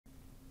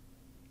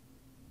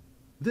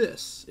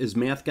This is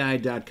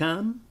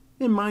MATHguide.com,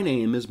 and my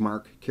name is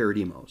Mark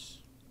Karadimos.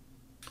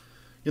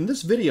 In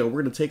this video,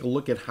 we're going to take a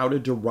look at how to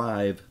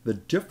derive the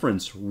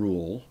difference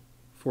rule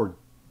for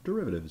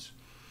derivatives.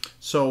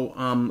 So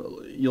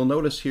you'll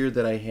notice here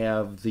that I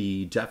have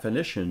the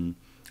definition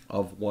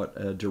of what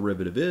a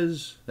derivative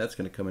is. That's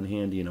going to come in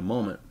handy in a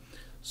moment.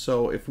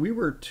 So if we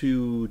were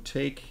to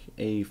take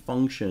a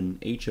function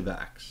h of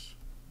x,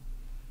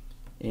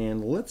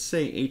 and let's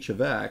say h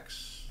of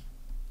x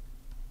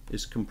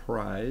is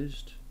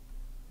comprised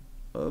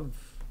of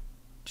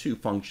two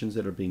functions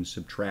that are being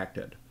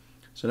subtracted.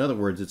 So in other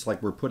words, it's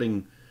like we're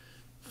putting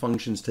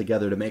functions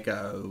together to make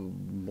a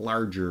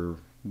larger,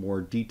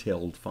 more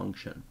detailed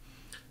function.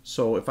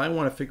 So if I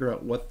want to figure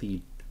out what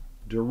the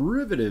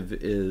derivative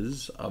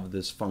is of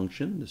this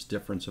function, this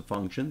difference of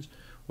functions,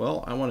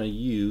 well, I want to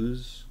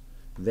use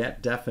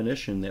that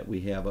definition that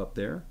we have up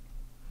there.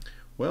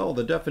 Well,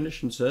 the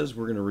definition says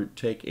we're going to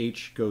take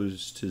h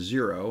goes to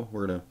 0.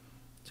 We're going to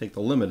take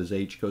the limit as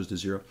h goes to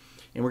 0,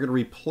 and we're going to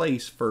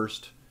replace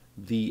first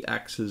the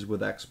x's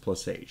with x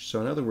plus h. So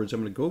in other words,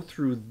 I'm going to go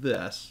through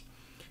this,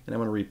 and I'm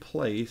going to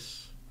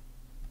replace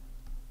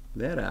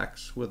that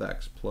x with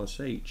x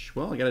plus h.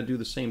 Well, I got to do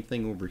the same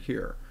thing over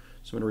here.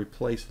 So I'm going to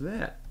replace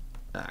that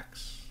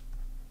x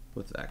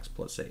with x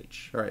plus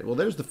h. All right, well,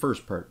 there's the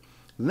first part.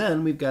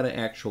 Then we've got to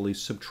actually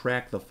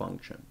subtract the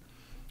function.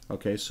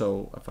 Okay,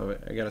 so if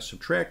I got to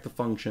subtract the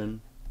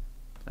function,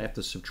 I have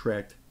to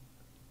subtract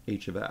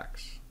h of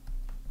x.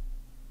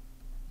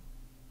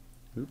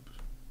 Oops.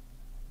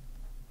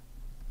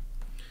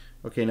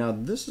 Okay, now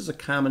this is a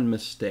common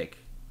mistake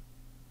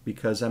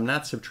because I'm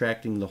not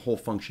subtracting the whole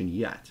function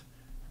yet.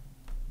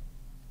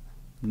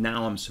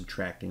 Now I'm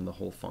subtracting the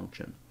whole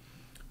function.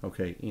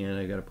 Okay, and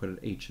I got to put an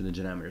h in the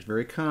denominator. It's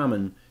very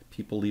common.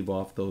 People leave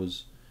off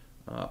those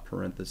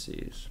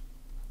parentheses.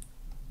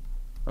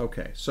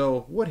 Okay,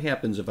 so what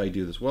happens if I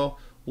do this? Well,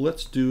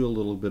 let's do a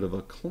little bit of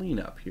a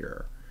cleanup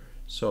here.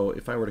 So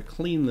if I were to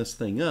clean this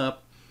thing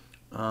up,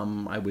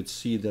 I would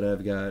see that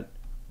I've got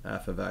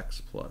f of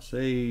x plus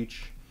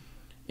h,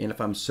 and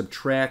if I'm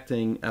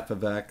subtracting f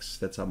of x,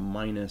 that's a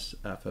minus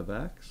f of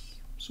x.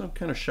 So I'm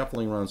kind of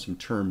shuffling around some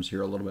terms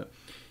here a little bit.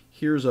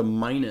 Here's a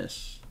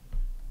minus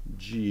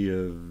g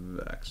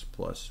of x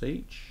plus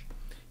h,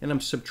 and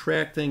I'm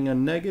subtracting a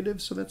negative,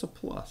 so that's a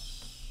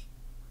plus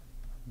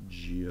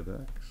g of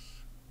x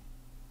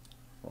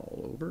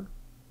all over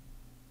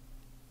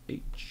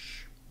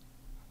h.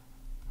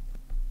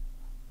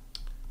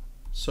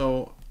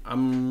 So I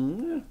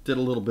did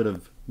a little bit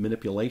of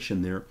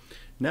manipulation there.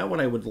 Now what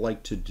I would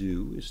like to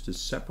do is to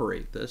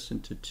separate this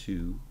into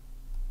two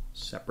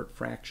separate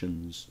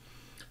fractions.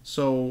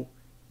 So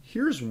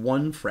here's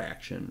one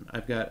fraction.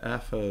 I've got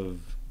f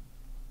of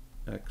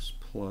x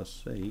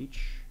plus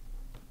h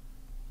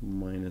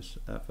minus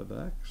f of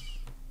x.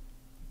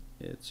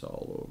 It's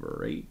all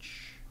over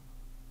h.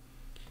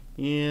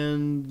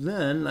 And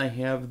then I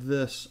have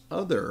this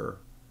other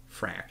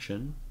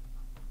fraction,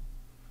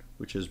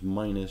 which is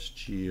minus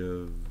g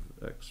of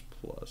x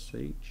plus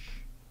h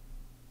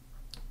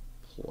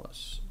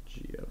plus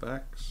g of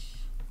x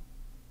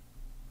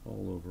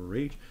all over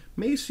h.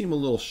 May seem a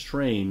little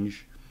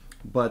strange,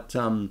 but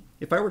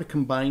if I were to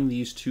combine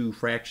these two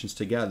fractions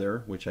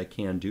together, which I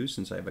can do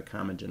since I have a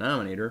common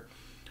denominator,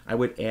 I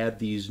would add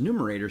these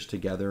numerators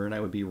together and I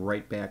would be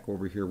right back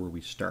over here where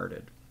we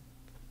started.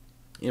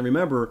 And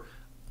remember,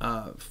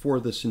 for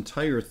this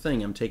entire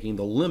thing, I'm taking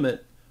the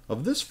limit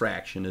of this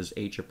fraction as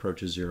h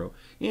approaches 0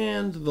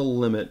 and the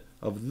limit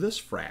of this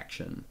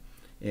fraction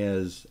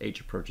as h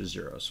approaches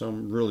 0. So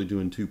I'm really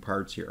doing two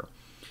parts here.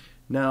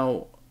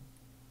 Now,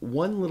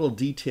 one little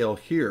detail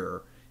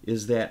here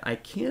is that I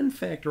can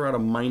factor out a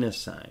minus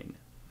sign.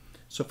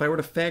 So if I were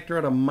to factor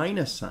out a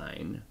minus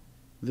sign,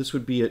 this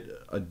would be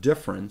a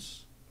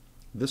difference.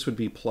 This would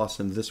be plus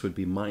and this would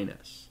be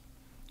minus.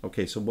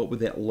 Okay, so what would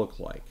that look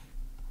like?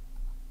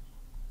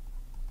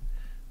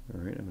 All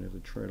right, I'm going to have to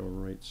try to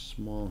write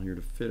small here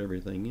to fit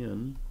everything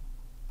in.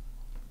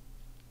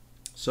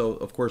 So,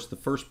 of course, the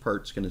first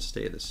part's going to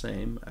stay the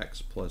same,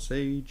 x plus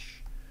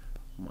h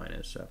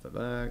minus f of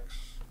x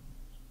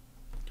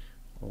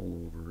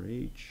all over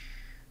h.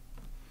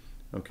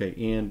 Okay,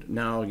 and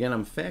now, again,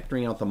 I'm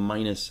factoring out the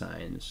minus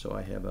signs. So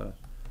I have a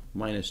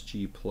minus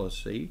g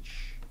plus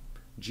h,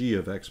 g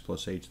of x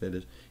plus h, that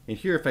is. And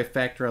here, if I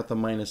factor out the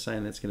minus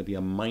sign, that's going to be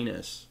a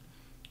minus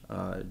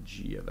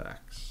g of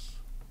x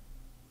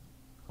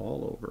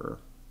all over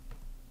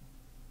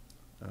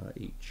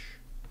h.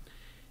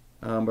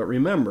 But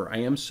remember, I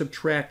am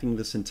subtracting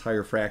this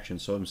entire fraction.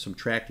 So I'm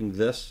subtracting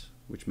this,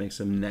 which makes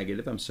them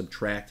negative. I'm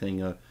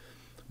subtracting a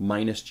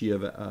minus g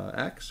of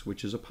x,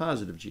 which is a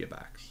positive g of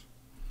x.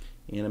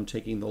 And I'm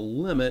taking the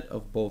limit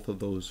of both of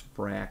those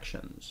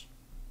fractions.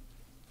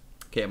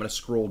 Okay, I'm going to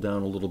scroll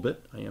down a little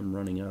bit. I am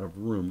running out of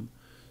room.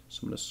 So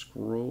I'm going to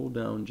scroll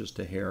down just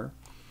a hair.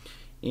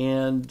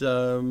 And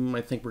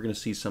I think we're going to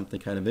see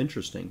something kind of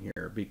interesting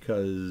here,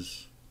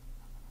 because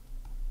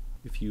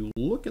if you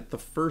look at the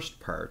first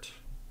part,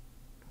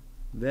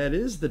 that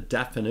is the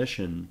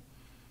definition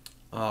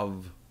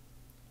of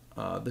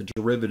the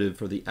derivative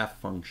for the f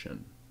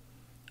function.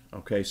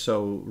 Okay,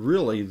 so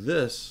really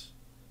this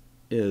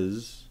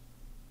is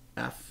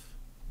f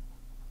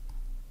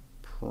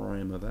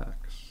prime of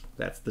x.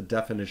 That's the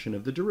definition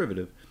of the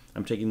derivative.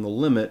 I'm taking the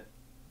limit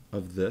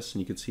of this, and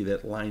you can see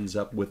that lines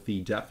up with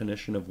the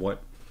definition of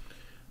what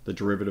the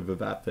derivative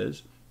of f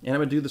is. And I'm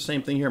going to do the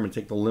same thing here. I'm going to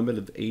take the limit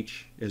of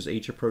h as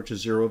h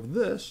approaches 0 of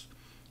this.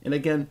 And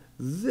again,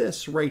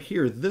 this right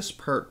here, this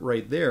part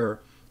right there,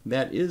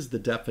 that is the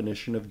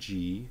definition of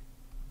g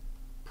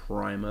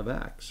prime of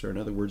x, or in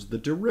other words, the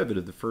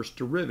derivative, the first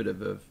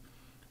derivative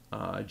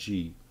of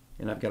g.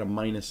 And I've got a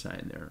minus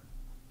sign there.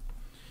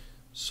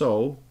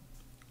 So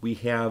we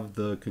have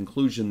the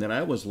conclusion that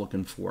I was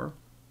looking for,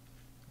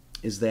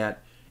 is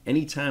that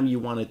anytime you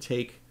want to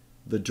take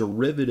the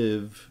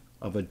derivative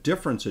of a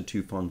difference of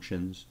two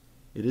functions,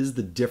 it is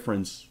the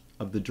difference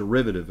of the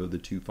derivative of the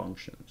two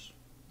functions.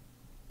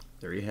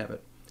 There you have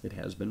it. It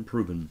has been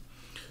proven.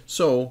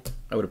 So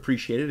I would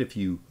appreciate it if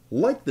you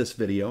like this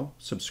video,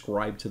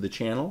 subscribe to the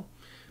channel.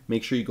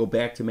 Make sure you go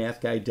back to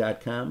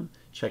MATHguide.com,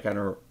 check out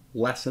our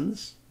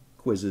lessons,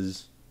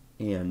 quizzes,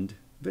 and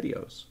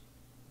videos.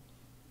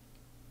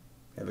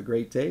 Have a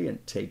great day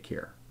and take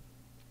care.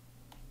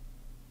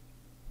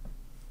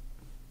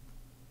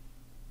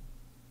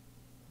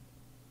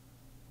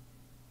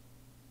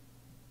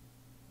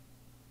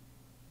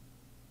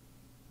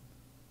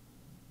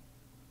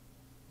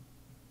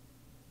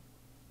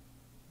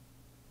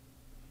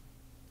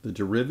 The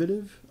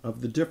derivative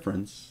of the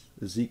difference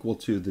is equal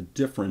to the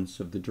difference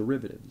of the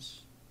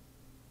derivatives.